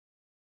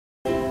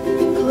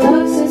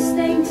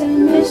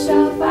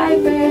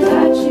nightmare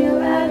that you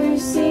ever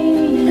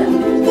seen.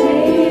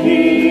 Take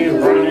me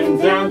running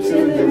down to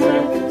the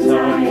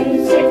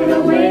riptide, taken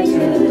away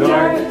to the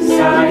dark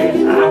side.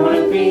 I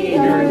wanna be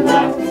your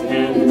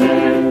left-hand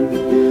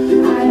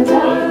man. I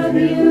love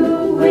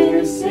you when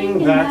you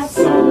sing that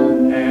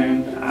song,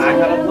 and I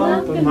got a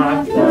lump in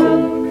my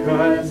throat,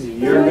 'cause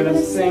you're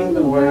gonna sing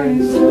the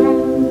words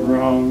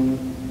wrong.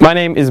 My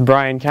name is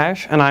Brian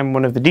Cash, and I'm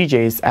one of the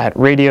DJs at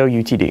Radio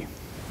UTD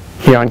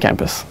here on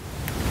campus.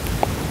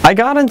 I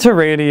got into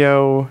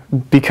radio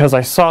because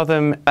I saw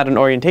them at an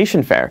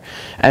orientation fair,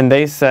 and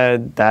they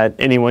said that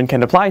anyone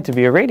can apply to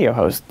be a radio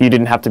host. You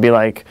didn't have to be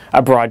like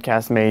a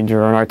broadcast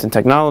major or an arts and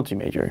technology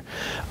major.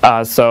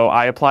 So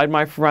I applied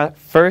my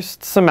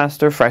first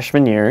semester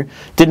freshman year,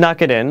 did not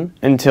get in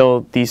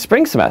until the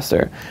spring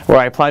semester, where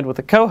I applied with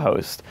a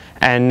co-host,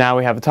 and now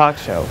we have a talk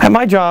show. At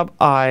my job,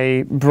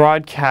 I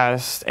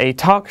broadcast a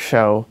talk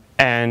show,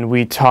 and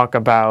we talk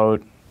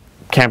about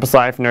campus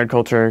life, nerd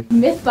culture.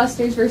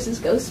 Mythbusters versus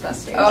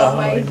Ghostbusters. Oh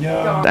my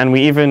god. And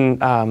we even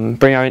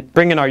bring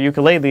in our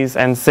ukuleles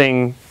and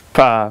sing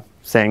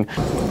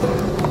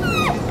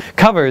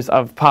covers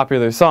of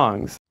popular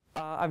songs.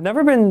 I've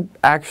never been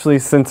actually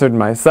censored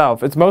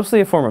myself. It's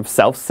mostly a form of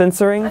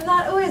self-censoring. I'm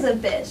not always a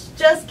bitch.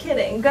 Just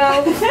kidding.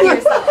 Go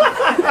yourself.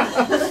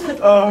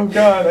 Oh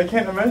god, I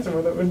can't imagine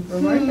what that would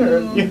remind her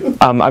of you.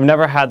 I've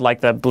never had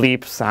like the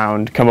bleep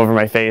sound come over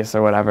my face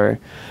or whatever,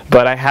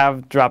 but I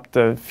have dropped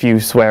a few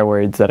swear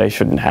words that I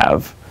shouldn't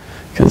have,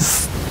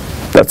 because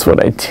that's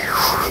what I do.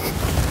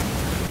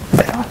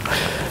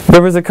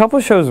 There was a couple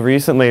shows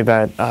recently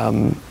that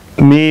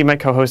me, my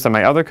co-host, and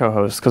my other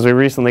co-host, because we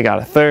recently got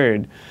a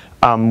third,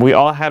 we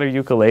all had our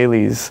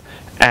ukuleles,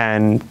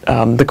 and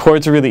the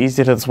chords are really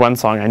easy to this one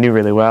song I knew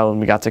really well, and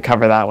we got to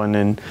cover that one,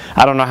 and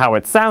I don't know how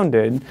it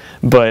sounded,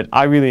 but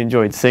I really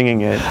enjoyed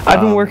singing it. I've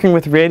been working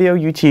with Radio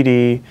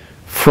UTD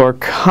for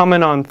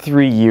coming on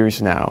 3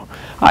 years now.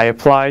 I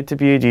applied to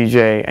be a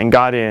DJ and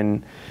got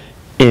in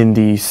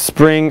the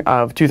spring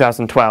of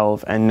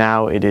 2012, and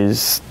now it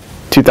is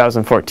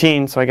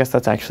 2014, so I guess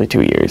that's actually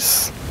 2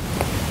 years.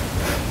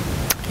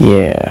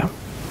 Yeah.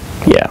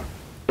 It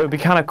would be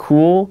kind of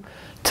cool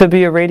to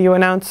be a radio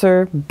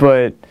announcer,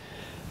 but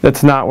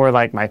that's not where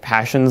like my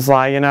passions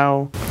lie, you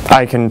know?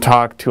 I can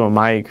talk to a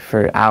mic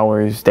for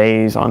hours,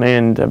 days on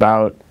end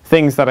about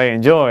things that I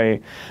enjoy,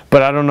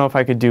 but I don't know if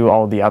I could do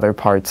all the other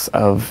parts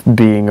of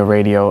being a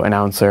radio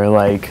announcer,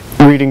 like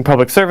reading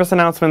public service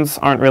announcements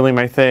aren't really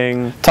my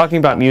thing. Talking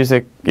about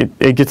music,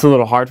 it gets a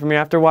little hard for me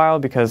after a while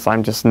because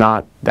I'm just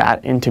not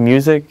that into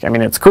music. I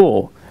mean, it's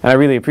cool, and I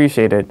really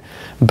appreciate it,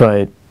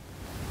 but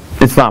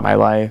it's not my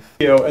life.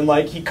 And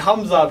like, he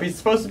comes up, he's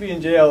supposed to be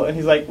in jail, and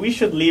he's like, we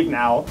should leave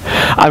now.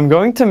 I'm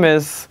going to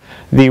miss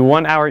the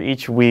 1 hour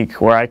each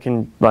week where I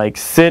can like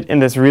sit in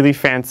this really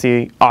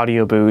fancy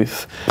audio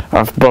booth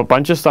of a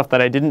bunch of stuff that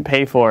I didn't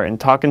pay for and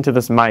talk into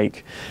this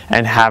mic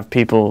and have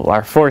people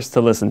are forced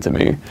to listen to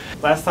me.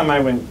 Last time I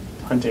went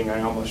hunting,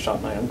 I almost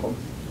shot my uncle.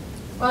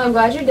 Well, I'm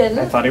glad you didn't.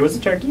 I thought he was a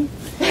turkey,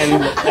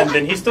 and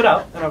then he stood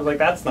out, and I was like,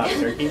 that's not a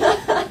turkey.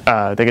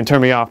 They can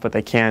turn me off, but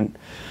they can't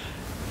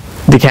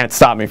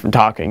stop me from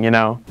talking, you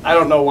know? I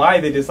don't know why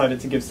they decided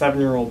to give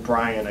 7-year-old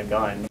Brian a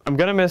gun. I'm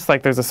gonna miss,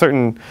 like, there's a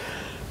certain,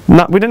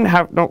 we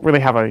don't really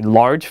have a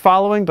large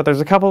following, but there's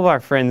a couple of our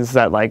friends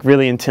that like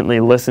really intently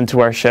listen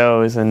to our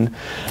shows, and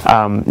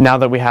now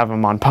that we have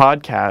them on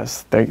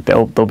podcasts,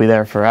 they'll be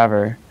there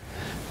forever.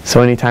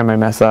 So anytime I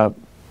mess up,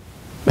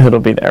 it'll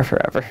be there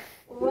forever.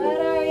 What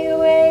are you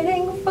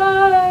waiting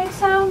for?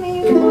 Tell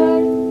me,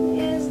 what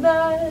is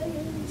the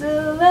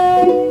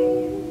delay?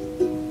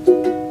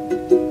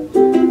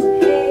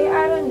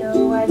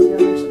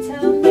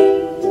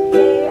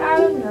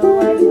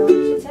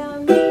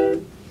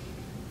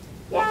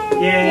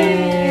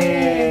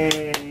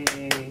 Yay!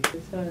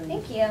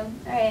 Thank you.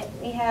 Alright,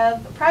 we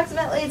have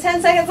approximately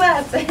 10 seconds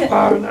left.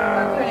 Oh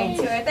no! According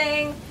to our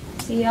thing.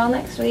 See y'all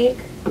next week.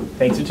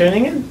 Thanks for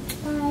tuning in.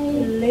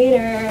 Bye.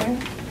 Later.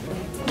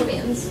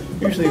 Williams.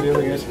 Usually the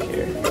other guys are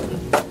here.